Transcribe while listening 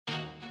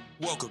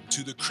Welcome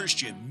to the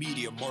Christian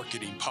Media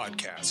Marketing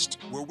Podcast,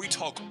 where we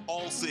talk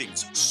all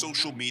things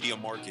social media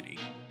marketing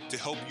to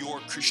help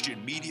your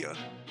Christian media,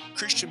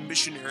 Christian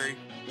missionary,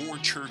 or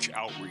church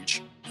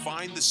outreach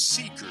find the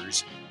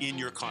seekers in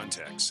your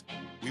context.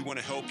 We want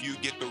to help you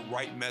get the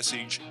right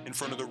message in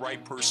front of the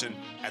right person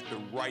at the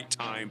right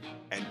time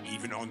and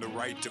even on the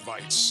right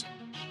device.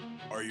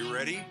 Are you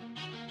ready?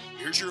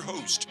 Here's your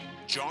host,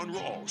 John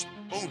Rawls,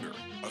 owner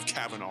of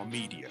Kavanaugh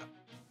Media.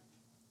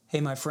 Hey,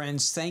 my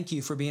friends, thank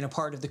you for being a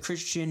part of the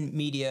Christian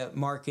Media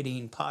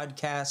Marketing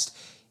Podcast.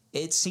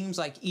 It seems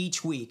like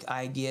each week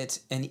I get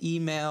an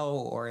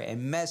email or a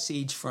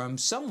message from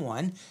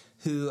someone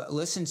who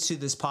listens to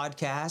this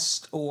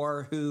podcast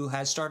or who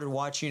has started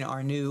watching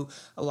our new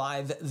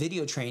live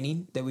video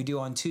training that we do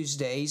on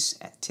Tuesdays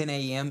at 10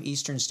 a.m.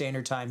 Eastern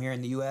Standard Time here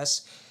in the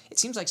U.S. It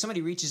seems like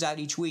somebody reaches out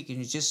each week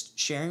and is just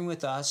sharing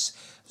with us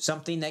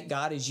something that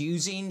God is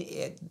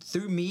using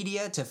through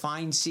media to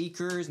find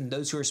seekers and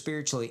those who are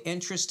spiritually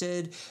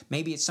interested.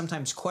 Maybe it's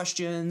sometimes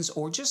questions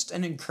or just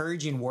an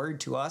encouraging word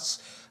to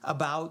us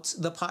about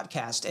the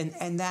podcast.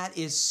 And that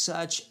is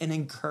such an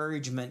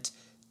encouragement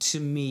to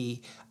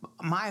me.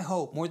 My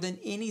hope, more than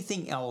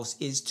anything else,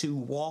 is to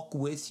walk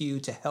with you,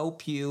 to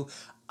help you.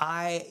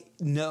 I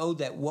know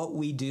that what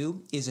we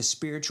do is a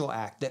spiritual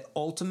act, that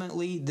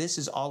ultimately this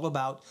is all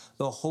about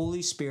the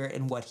Holy Spirit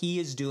and what He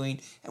is doing,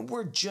 and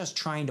we're just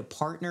trying to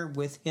partner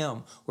with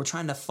Him. We're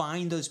trying to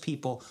find those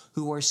people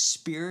who are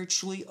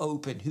spiritually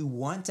open, who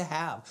want to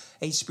have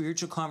a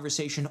spiritual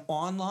conversation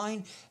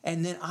online,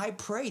 and then I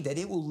pray that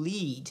it will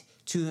lead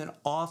to an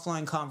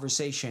offline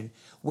conversation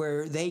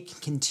where they can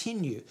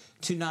continue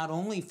to not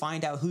only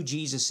find out who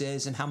Jesus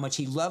is and how much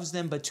He loves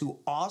them, but to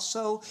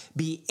also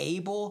be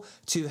able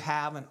to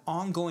have an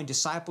ongoing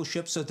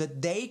discipleship so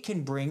that they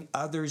can bring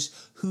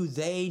others who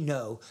they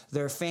know,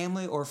 their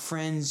family or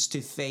friends,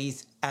 to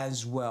faith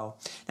as well.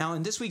 Now,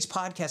 in this week's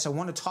podcast, I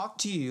want to talk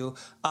to you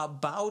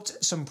about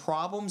some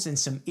problems and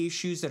some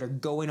issues that are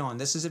going on.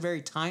 This is a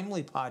very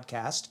timely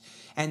podcast.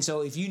 And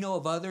so if you know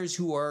of others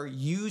who are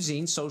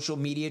using social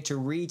media to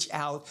reach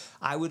out,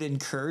 I would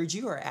encourage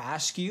you or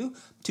ask you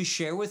to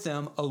share with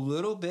them a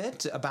little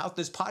bit about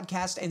this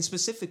podcast and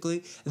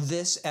specifically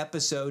this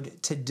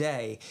episode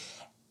today.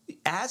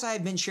 As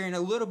I've been sharing a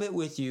little bit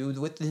with you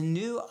with the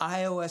new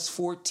iOS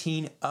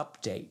 14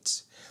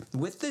 updates,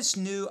 with this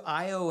new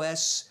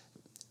iOS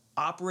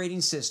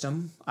operating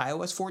system,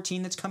 iOS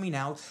 14 that's coming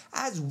out,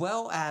 as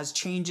well as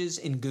changes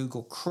in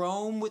Google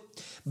Chrome with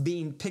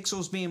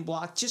pixels being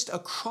blocked, just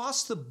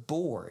across the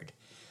board,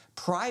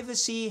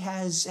 privacy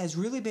has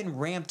really been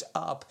ramped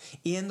up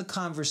in the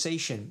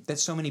conversation that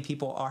so many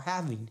people are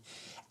having.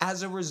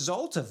 As a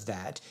result of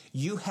that,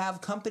 you have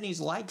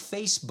companies like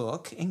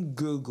Facebook and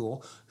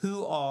Google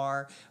who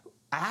are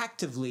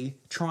actively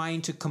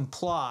trying to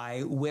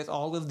comply with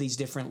all of these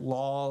different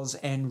laws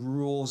and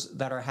rules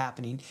that are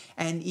happening.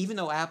 And even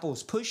though Apple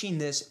is pushing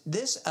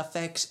this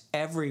affects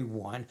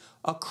everyone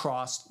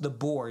across the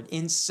board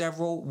in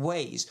several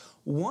ways.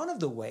 One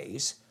of the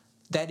ways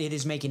that it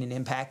is making an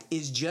impact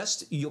is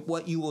just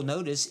what you will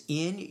notice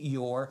in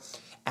your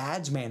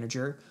ads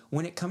manager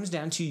when it comes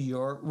down to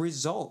your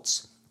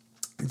results.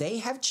 They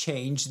have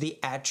changed the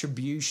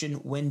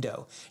attribution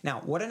window.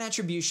 Now, what an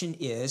attribution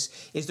is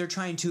they're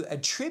trying to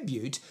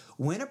attribute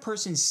when a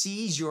person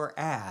sees your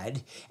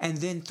ad and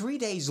then 3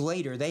 days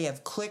later they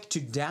have clicked to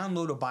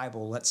download a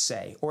Bible, let's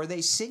say, or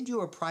they send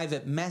you a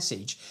private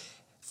message.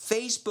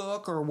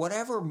 Facebook or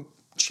whatever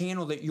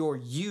channel that you're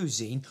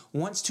using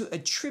wants to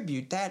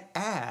attribute that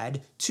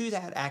ad to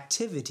that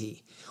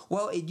activity.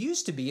 Well, it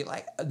used to be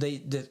like the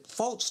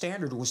default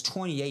standard was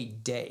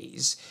 28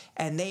 days,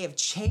 and they have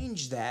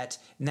changed that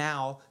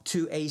now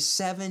to a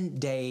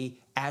 7-day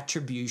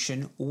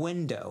attribution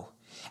window.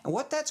 And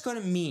what that's going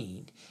to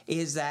mean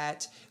is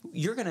that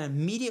you're going to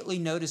immediately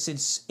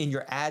notice in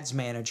your ads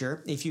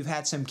manager, if you've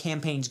had some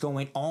campaigns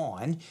going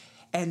on,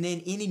 and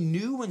then any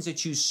new ones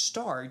that you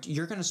start,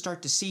 you're going to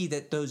start to see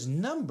that those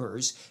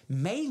numbers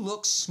may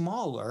look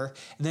smaller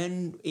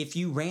than if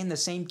you ran the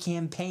same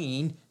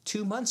campaign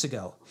 2 months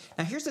ago.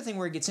 Now, here's the thing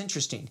where it gets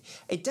interesting.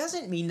 It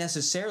doesn't mean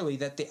necessarily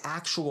that the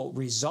actual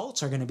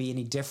results are going to be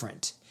any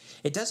different.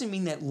 It doesn't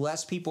mean that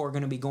less people are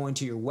going to be going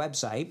to your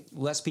website,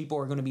 less people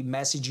are going to be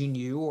messaging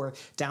you or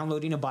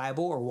downloading a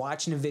Bible or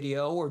watching a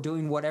video or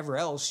doing whatever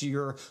else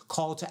your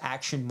call to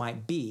action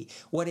might be.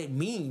 What it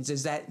means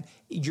is that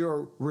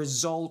your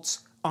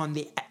results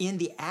in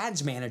the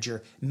ads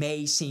manager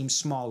may seem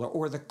smaller,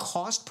 or the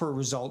cost per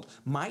result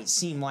might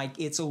seem like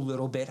it's a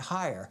little bit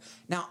higher.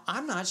 Now,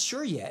 I'm not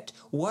sure yet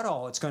what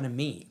all it's going to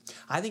mean.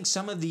 I think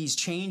some of these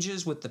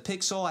changes with the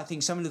Pixel, I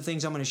think some of the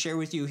things I'm going to share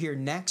with you here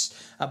next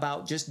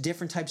about just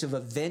different types of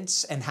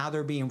events and how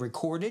they're being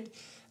recorded,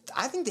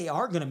 I think they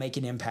are going to make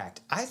an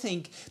impact. I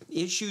think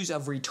issues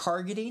of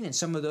retargeting and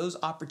some of those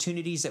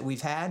opportunities that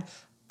we've had,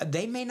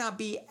 they may not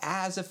be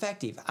as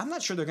effective. I'm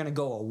not sure they're going to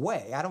go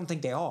away. I don't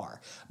think they are.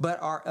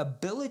 But our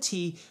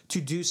ability to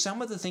do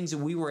some of the things that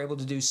we were able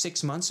to do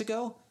 6 months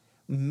ago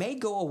may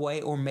go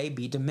away or may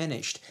be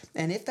diminished.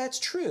 And if that's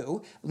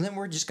true, then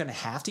we're just going to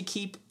have to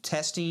keep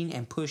testing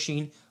and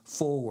pushing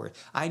forward.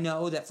 I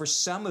know that for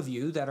some of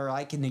you that are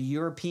like in the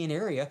European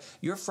area,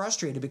 you're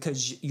frustrated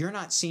because you're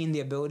not seeing the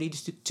ability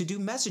to do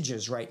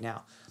messages right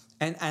now.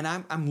 And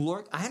I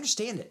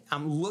understand it.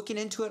 I'm looking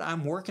into it.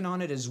 I'm working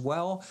on it as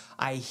well.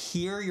 I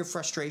hear your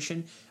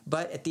frustration,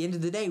 but at the end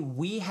of the day,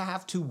 we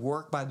have to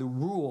work by the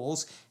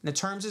rules and the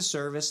terms of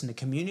service and the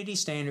community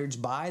standards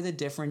by the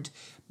different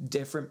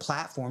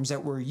platforms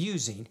that we're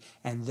using.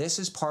 And this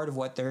is part of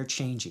what they're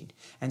changing.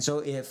 And so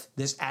if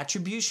this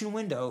attribution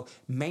window,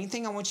 main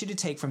thing I want you to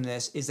take from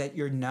this is that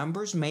your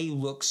numbers may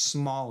look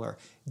smaller.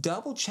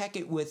 Double check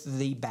it with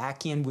the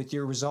back end with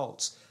your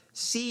results.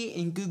 See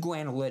in Google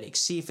Analytics,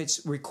 see if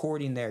it's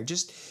recording there.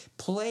 Just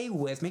play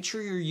with, make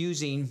sure you're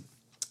using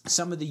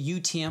some of the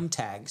UTM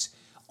tags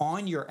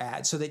on your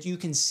ad so that you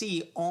can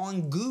see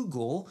on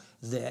Google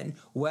then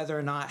whether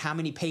or not how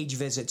many page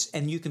visits,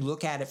 and you can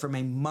look at it from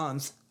a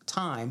month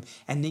time,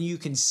 and then you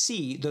can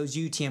see those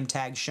UTM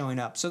tags showing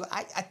up. So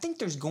I think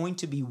there's going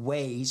to be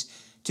ways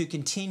to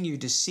continue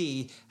to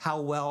see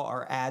how well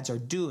our ads are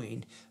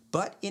doing.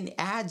 But in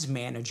Ads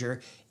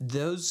Manager,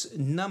 those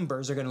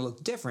numbers are going to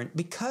look different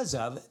because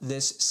of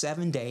this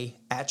 7-day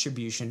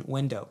attribution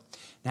window.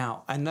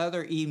 Now,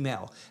 another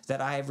email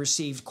that I have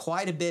received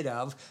quite a bit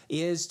of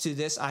is to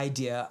this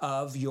idea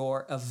of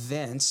your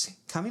events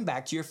coming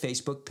back to your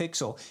Facebook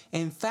pixel.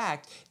 In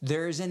fact,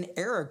 there's an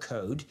error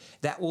code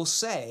that will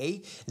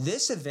say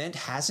this event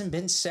hasn't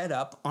been set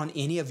up on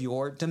any of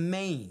your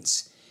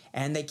domains.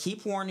 And they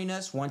keep warning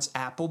us once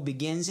Apple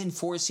begins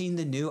enforcing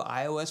the new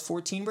iOS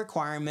 14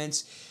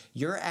 requirements,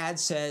 your ad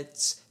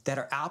sets that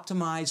are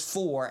optimized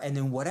for, and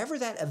then whatever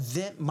that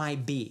event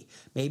might be.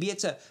 Maybe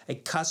it's a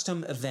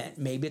custom event.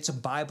 Maybe it's a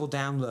Bible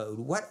download.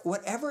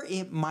 Whatever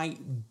it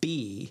might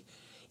be,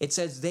 it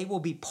says they will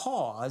be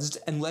paused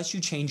unless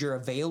you change your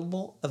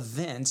available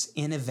events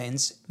in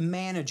Events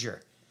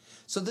Manager.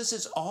 So this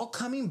is all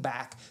coming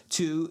back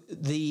to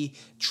the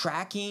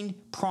tracking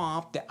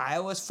prompt, the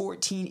iOS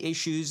 14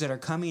 issues that are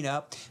coming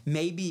up.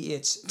 Maybe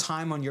it's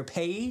time on your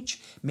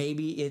page.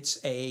 Maybe it's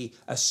a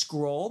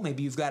scroll.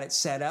 Maybe you've got it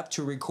set up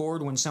to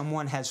record when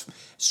someone has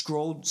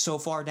scrolled so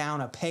far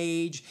down a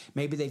page.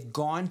 Maybe they've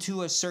gone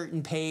to a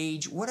certain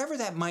page, whatever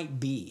that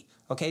might be.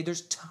 Okay,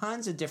 there's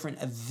tons of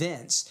different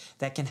events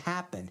that can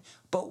happen.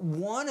 But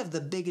one of the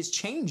biggest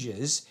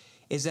changes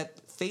is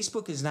that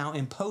Facebook is now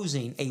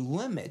imposing a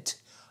limit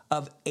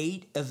of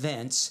 8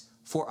 events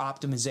for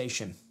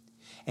optimization.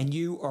 And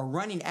you are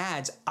running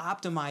ads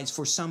optimized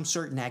for some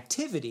certain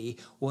activity,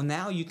 well,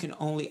 now you can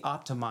only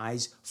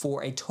optimize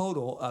for a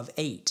total of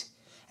 8.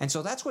 And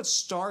so that's what's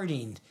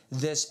starting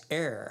this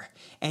error.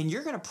 And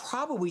you're going to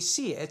probably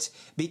see it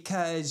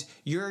because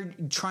you're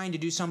trying to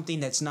do something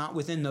that's not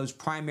within those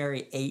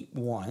primary 8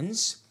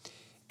 ones.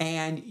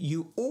 And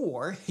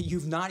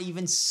you've not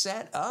even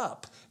set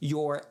up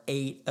your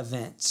 8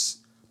 events.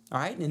 All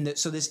right, and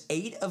so this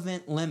 8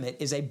 event limit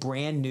is a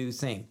brand new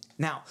thing.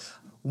 Now,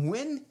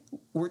 when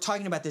we're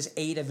talking about this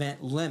 8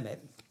 event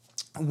limit,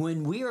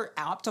 when we are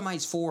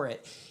optimized for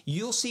it,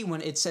 you'll see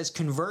when it says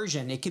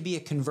conversion, it could be a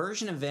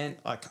conversion event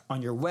like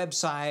on your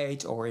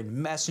website or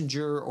in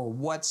Messenger or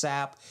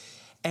WhatsApp.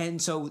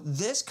 And so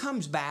this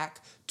comes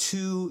back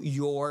to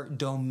your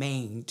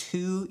domain,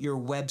 to your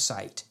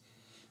website.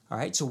 All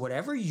right, so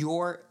whatever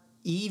your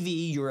EV,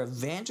 your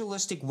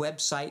evangelistic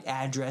website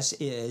address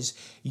is,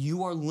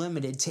 you are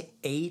limited to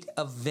 8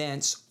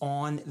 events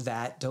on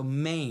that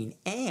domain.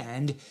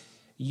 And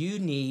you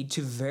need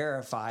to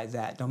verify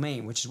that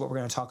domain, which is what we're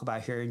going to talk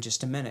about here in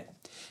just a minute.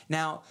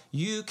 Now,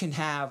 you can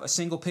have a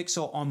single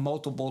pixel on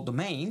multiple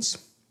domains,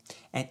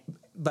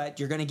 but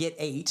you're going to get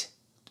 8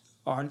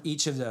 on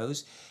each of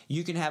those.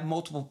 You can have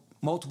multiple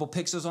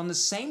pixels on the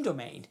same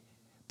domain,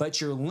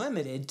 but you're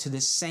limited to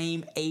the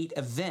same 8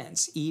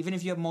 events, even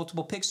if you have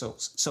multiple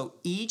pixels. So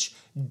each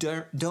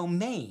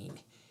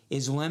domain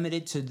is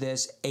limited to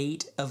this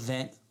 8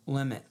 event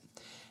limit.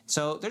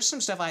 So there's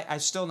some stuff I'm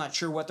still not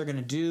sure what they're going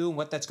to do,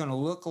 what that's going to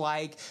look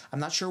like. I'm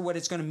not sure what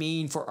it's going to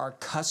mean for our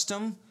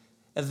custom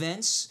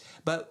events.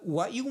 But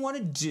what you want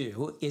to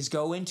do is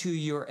go into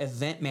your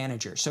event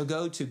manager. So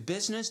go to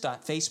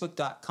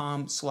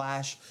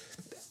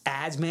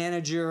business.facebook.com/ads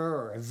manager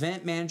or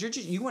event manager.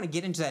 You want to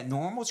get into that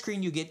normal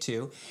screen you get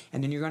to,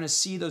 and then you're going to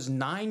see those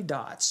 9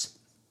 dots,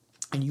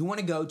 and you want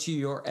to go to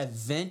your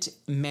event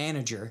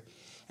manager,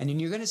 and then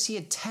you're going to see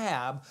a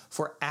tab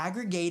for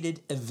aggregated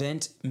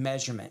event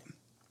measurement.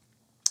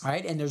 All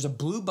right, and there's a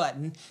blue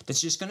button that's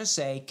just going to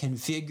say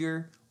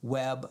configure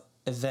web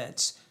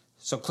events.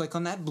 So click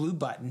on that blue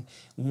button.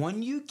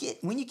 When you get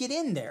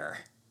in there,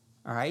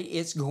 all right,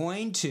 it's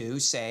going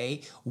to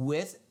say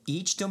with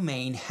each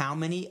domain how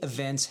many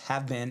events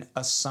have been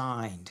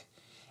assigned.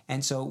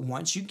 And so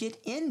once you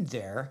get in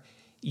there,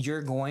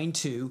 you're going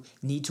to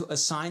need to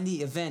assign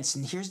the events.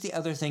 And here's the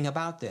other thing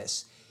about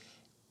this.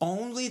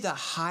 Only the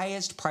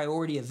highest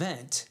priority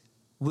event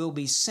will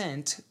be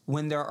sent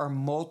when there are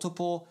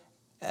multiple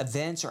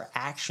events or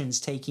actions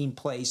taking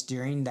place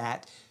during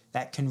that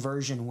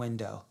conversion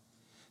window.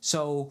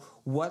 So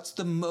what's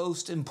the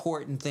most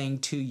important thing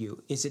to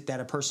you? Is it that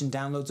a person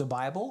downloads a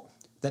Bible?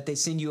 That they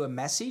send you a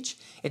message?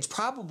 It's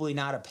probably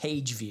not a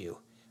page view.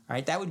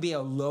 Right? That would be a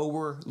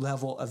lower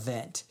level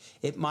event.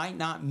 It might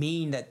not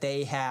mean that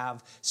they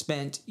have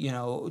spent,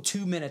 2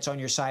 minutes on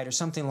your site or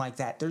something like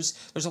that. There's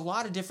a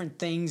lot of different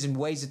things and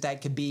ways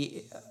that could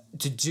be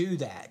to do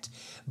that,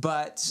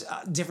 but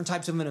different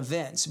types of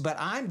events. But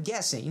I'm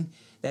guessing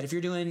that if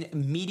you're doing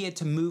media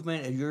to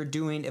movement or you're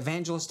doing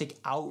evangelistic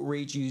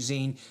outreach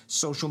using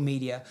social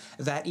media,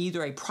 that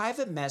either a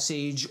private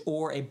message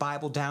or a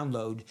Bible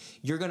download,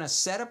 you're going to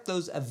set up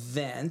those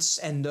events,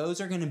 and those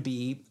are going to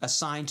be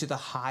assigned to the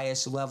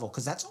highest level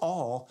because that's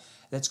all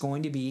that's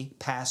going to be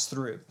passed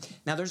through.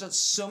 Now, there's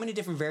so many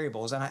different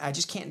variables, and I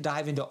just can't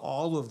dive into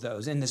all of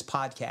those in this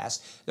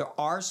podcast. There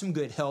are some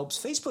good helps.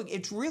 Facebook,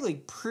 it's really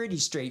pretty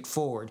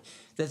straightforward.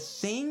 The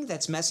thing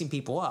that's messing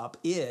people up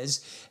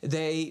is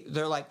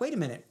they're like, wait a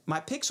minute, my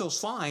pixel's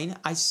fine.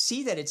 I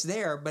see that it's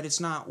there, but it's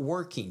not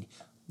working.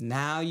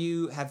 Now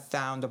you have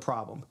found a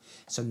problem.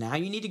 So now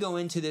you need to go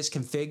into this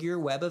configure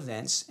web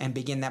events and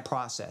begin that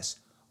process.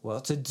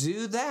 Well, to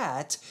do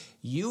that,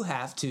 you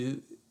have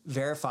to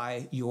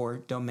verify your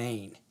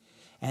domain.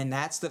 And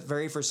that's the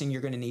very first thing you're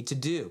going to need to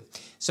do.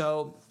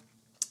 So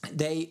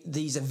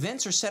these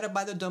events are set up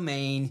by the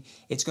domain.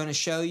 It's going to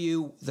show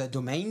you the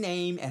domain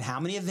name and how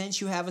many events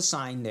you have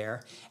assigned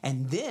there.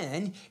 And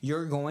then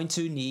you're going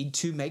to need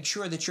to make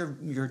sure that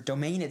your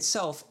domain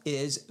itself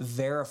is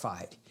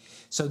verified.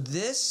 So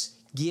this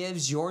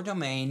gives your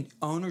domain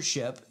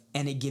ownership,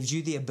 and it gives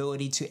you the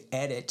ability to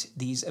edit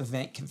these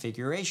event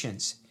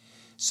configurations.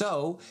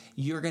 So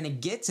you're going to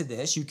get to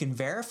this. You can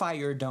verify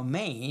your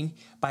domain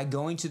by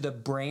going to the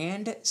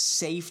brand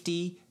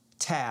safety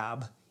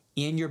tab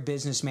in your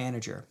business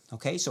manager.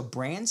 Okay, so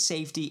brand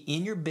safety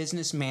in your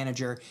business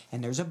manager,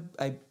 and there's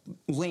a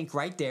link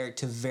right there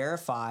to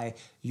verify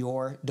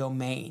your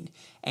domain.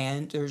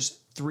 And there's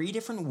 3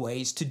 different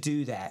ways to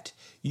do that.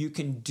 You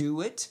can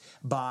do it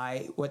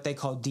by what they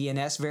call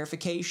DNS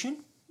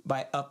verification,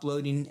 by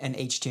uploading an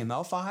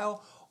HTML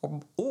file,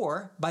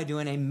 or by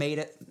doing a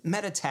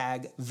meta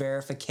tag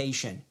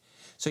verification.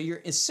 So you're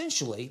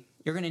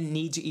going to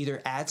need to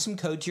either add some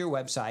code to your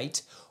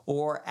website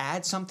or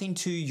add something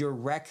to your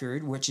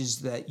record, which is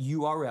the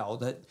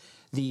URL,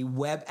 the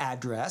web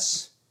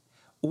address,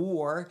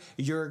 or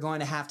you're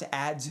going to have to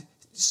add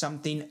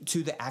something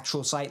to the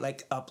actual site,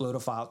 like upload a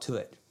file to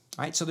it.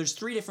 All right, so there's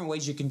 3 different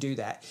ways you can do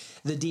that.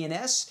 The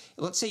DNS,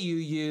 let's say you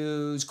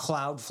use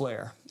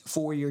Cloudflare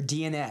for your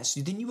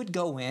DNS, then you would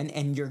go in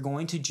and you're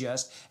going to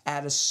just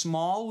add a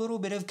small little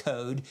bit of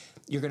code.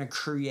 You're going to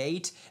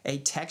create a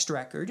text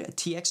record, a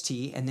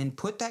TXT, and then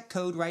put that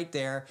code right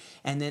there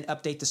and then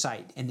update the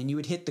site. And then you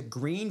would hit the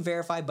green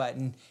verify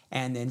button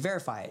and then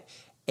verify it.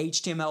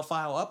 HTML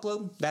file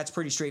upload, that's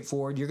pretty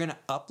straightforward. You're going to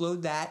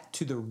upload that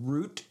to the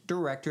root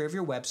directory of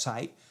your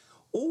website,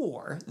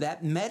 or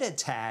that meta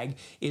tag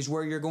is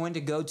where you're going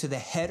to go to the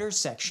header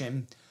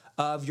section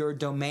of your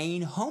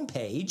domain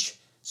homepage,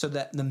 so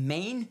that the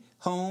main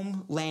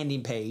home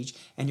landing page,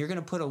 and you're going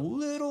to put a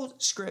little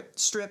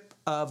strip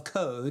of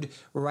code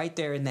right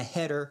there in the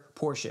header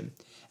portion.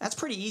 That's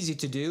pretty easy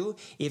to do.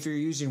 If you're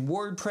using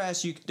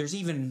WordPress, there's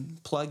even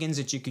plugins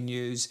that you can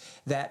use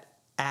that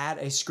add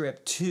a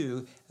script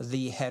to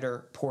the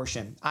header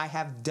portion. I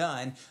have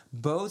done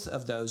both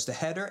of those, the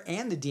header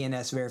and the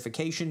DNS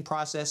verification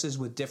processes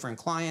with different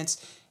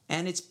clients,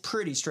 and it's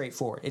pretty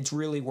straightforward. It's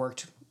really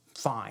worked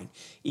fine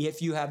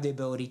if you have the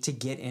ability to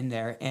get in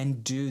there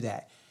and do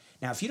that.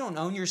 Now, if you don't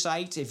own your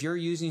site, if you're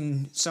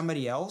using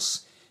somebody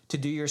else to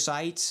do your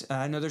site,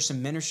 I know there's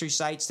some ministry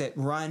sites that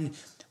run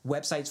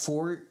websites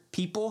for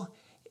people.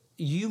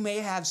 You may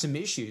have some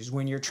issues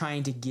when you're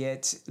trying to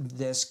get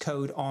this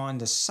code on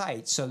the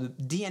site. So the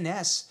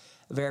DNS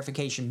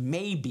verification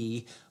may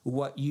be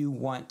what you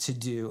want to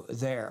do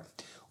there.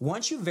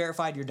 Once you've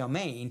verified your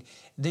domain,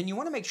 then you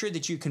want to make sure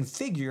that you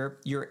configure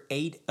your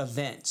 8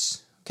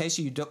 events. Okay,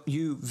 so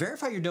you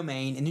verify your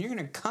domain, and then you're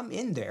going to come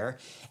in there,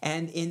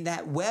 and in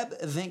that web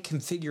event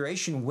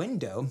configuration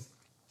window,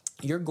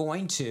 you're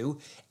going to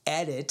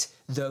edit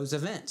those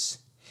events.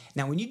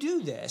 Now, when you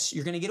do this,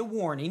 you're going to get a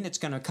warning that's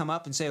going to come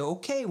up and say,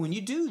 okay, when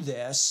you do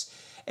this,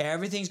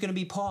 everything's going to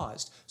be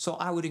paused. So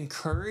I would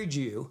encourage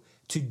you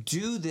to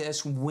do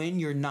this when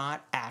you're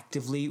not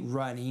actively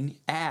running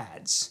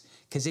ads,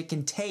 because it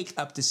can take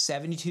up to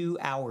 72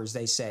 hours,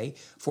 they say,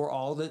 for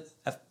all the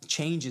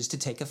changes to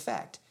take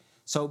effect.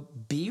 So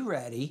be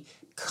ready,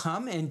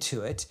 come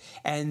into it,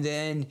 and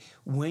then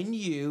when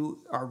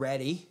you are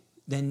ready,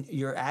 then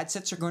your ad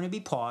sets are going to be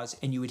paused,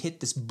 and you would hit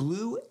this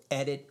blue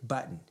edit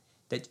button.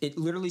 That it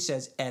literally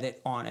says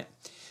edit on it.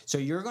 So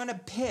you're going to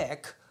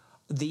pick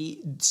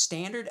the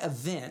standard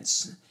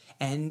events,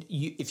 and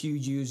if you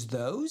use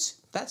those,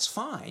 that's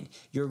fine.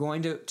 You're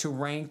going to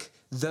rank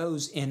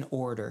those in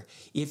order.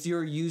 If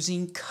you're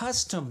using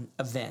custom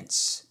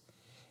events,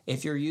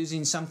 if you're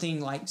using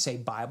something like, say,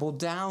 Bible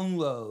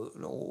download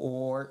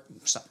or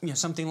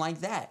something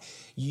like that,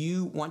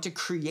 you want to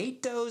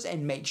create those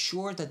and make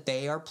sure that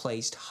they are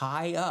placed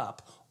high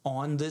up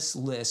on this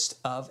list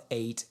of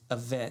 8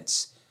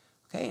 events.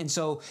 Okay, and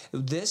so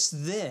this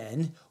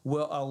then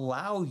will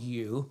allow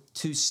you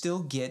to still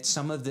get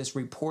some of this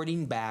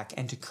reporting back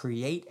and to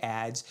create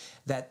ads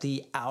that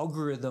the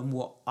algorithm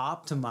will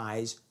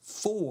optimize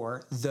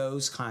for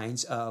those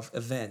kinds of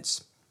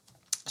events.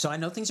 So I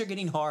know things are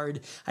getting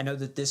hard. I know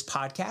that this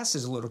podcast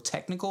is a little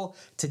technical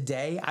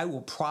today. I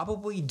will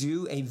probably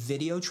do a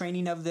video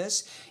training of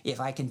this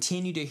if I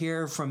continue to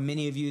hear from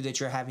many of you that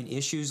you're having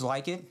issues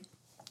like it.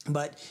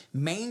 But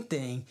main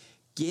thing,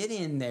 get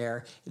in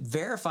there,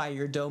 verify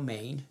your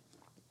domain,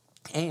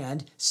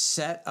 and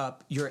set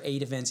up your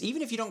 8 events.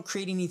 Even if you don't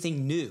create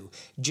anything new,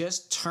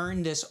 just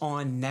turn this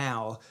on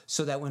now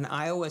so that when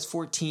iOS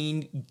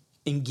 14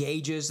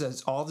 engages,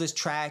 as all this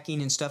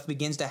tracking and stuff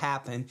begins to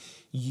happen,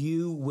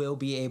 you will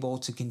be able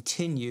to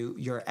continue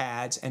your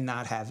ads and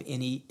not have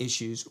any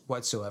issues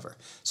whatsoever.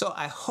 So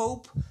I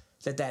hope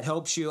that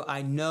helps you.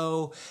 I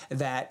know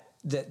that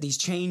these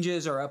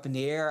changes are up in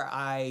the air.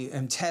 I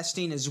am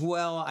testing as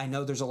well. I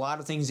know there's a lot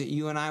of things that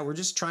you and I were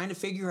just trying to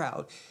figure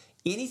out.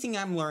 Anything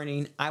I'm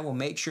learning, I will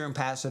make sure and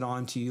pass it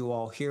on to you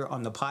all here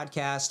on the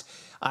podcast.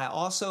 I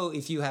also,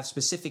 if you have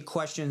specific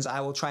questions,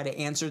 I will try to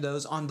answer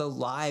those on the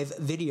live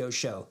video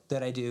show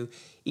that I do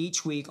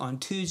each week on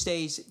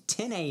Tuesdays,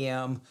 10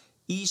 a.m.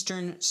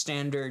 Eastern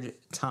Standard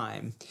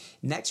Time.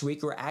 Next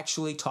week, we're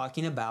actually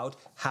talking about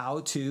how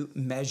to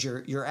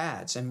measure your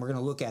ads, and we're going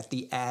to look at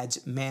the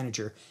Ads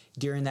Manager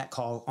during that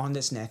call on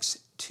this next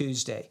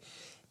Tuesday.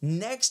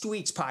 Next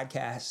week's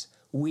podcast,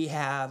 we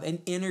have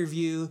an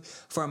interview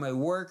from a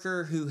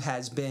worker who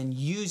has been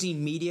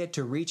using media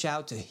to reach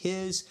out to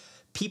his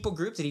people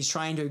group that he's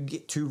trying to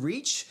get to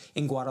reach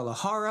in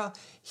Guadalajara.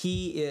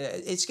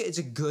 It's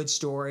a good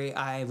story.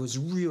 I was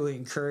really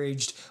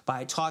encouraged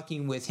by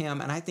talking with him,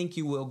 and I think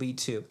you will be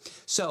too.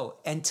 So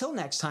until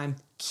next time,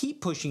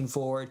 keep pushing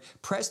forward,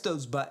 press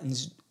those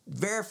buttons,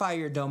 verify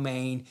your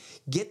domain,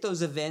 get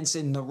those events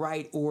in the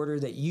right order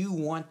that you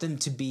want them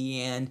to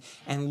be in,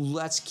 and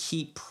let's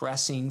keep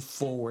pressing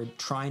forward,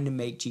 trying to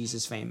make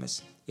Jesus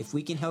famous. If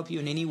we can help you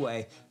in any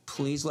way,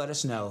 please let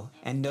us know.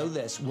 And know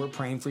this, we're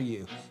praying for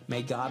you.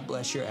 May God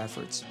bless your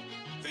efforts.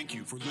 Thank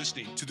you for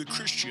listening to the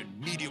Christian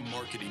Media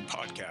Marketing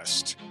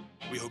Podcast.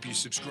 We hope you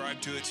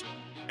subscribe to it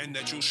and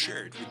that you'll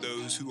share it with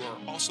those who are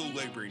also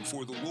laboring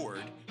for the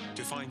Lord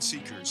to find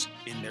seekers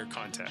in their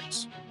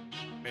contacts.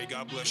 May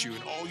God bless you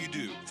in all you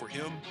do for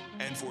Him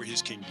and for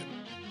His kingdom.